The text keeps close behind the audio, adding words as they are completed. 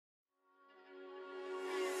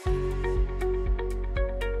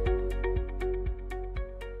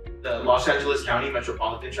the Los Angeles County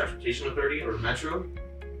Metropolitan Transportation Authority, or Metro,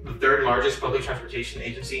 the third largest public transportation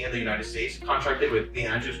agency in the United States, contracted with the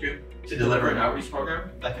Andrews Group to deliver an outreach program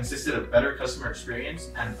that consisted of better customer experience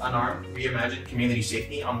and unarmed, reimagined community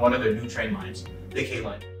safety on one of their new train lines, the K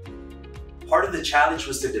Line. Part of the challenge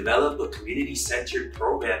was to develop a community-centered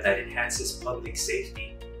program that enhances public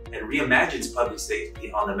safety and reimagines public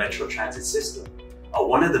safety on the Metro transit system.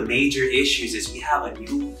 One of the major issues is we have a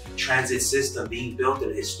new transit system being built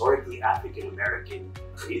in a historically African-American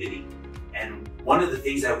community. And one of the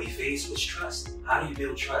things that we faced was trust. How do you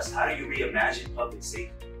build trust? How do you reimagine public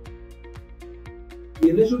safety? The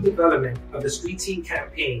initial development of the Street Team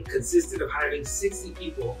campaign consisted of hiring 60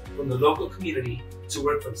 people from the local community to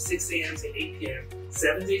work from 6 a.m. to 8 p.m.,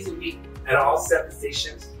 7 days a week at all 7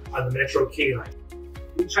 stations on the Metro K Line.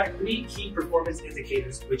 We track 3 key performance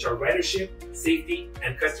indicators, which are ridership, safety,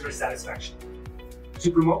 and customer satisfaction.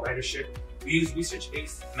 To promote ridership, we use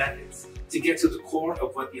research-based methods to get to the core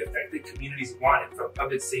of what the affected communities wanted from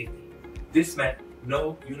public safety. This meant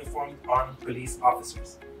no uniformed armed police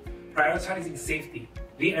officers. Prioritizing safety,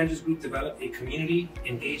 the Andrews Group developed a community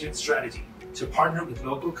engagement strategy to partner with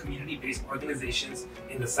local community-based organizations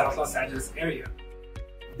in the South Los Angeles area.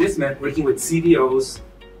 This meant working with CVOs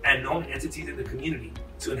and known entities in the community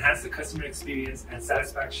to enhance the customer experience and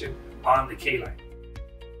satisfaction on the K Line.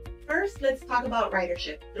 First, let's talk about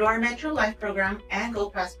ridership. Through our Metro Life program and Go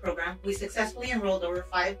Pass program, we successfully enrolled over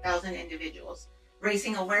 5,000 individuals,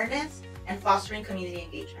 raising awareness and fostering community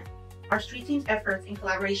engagement. Our street team's efforts in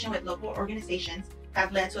collaboration with local organizations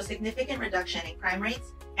have led to a significant reduction in crime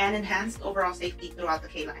rates and enhanced overall safety throughout the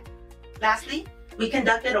K Line. Lastly, we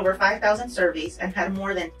conducted over 5,000 surveys and had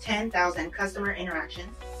more than 10,000 customer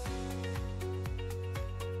interactions